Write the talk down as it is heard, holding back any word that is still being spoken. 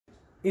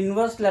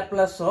inverse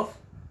Laplace of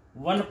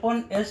 1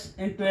 upon s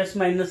into s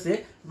minus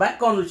a by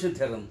convolution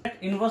theorem.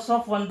 Inverse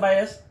of 1 by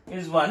s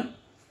is 1.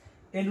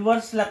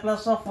 Inverse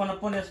Laplace of 1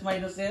 upon s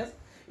minus a is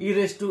e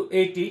raised to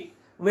at.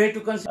 Way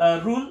to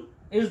consider rule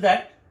is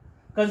that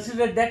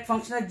consider that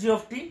function as g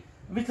of t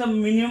with a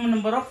minimum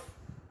number of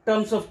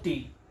terms of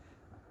t.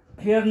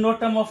 Here no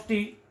term of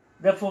t,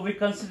 therefore we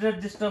consider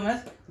this term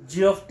as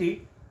g of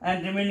t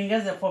and remaining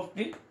as f of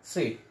t.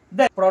 Say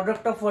the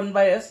product of 1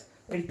 by s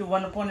into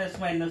 1 upon s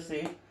minus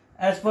a.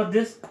 As for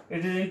this,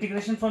 it is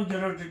integration from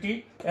 0 to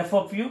t f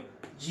of u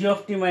g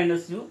of t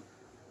minus u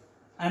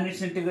and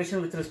its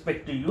integration with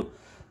respect to u.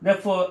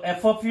 Therefore,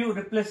 f of u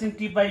replacing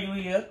t by u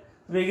here,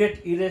 we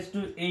get e raised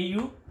to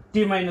au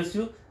t minus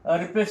u.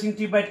 Replacing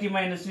t by t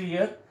minus u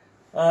here,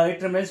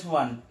 it remains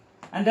 1.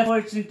 And therefore,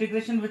 its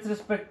integration with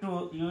respect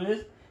to u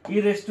is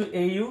e raised to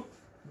au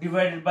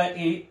divided by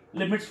a,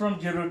 limits from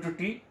 0 to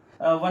t,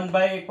 1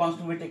 by a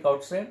constant we take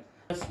outside,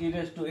 plus e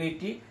raised to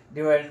at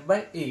divided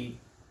by a.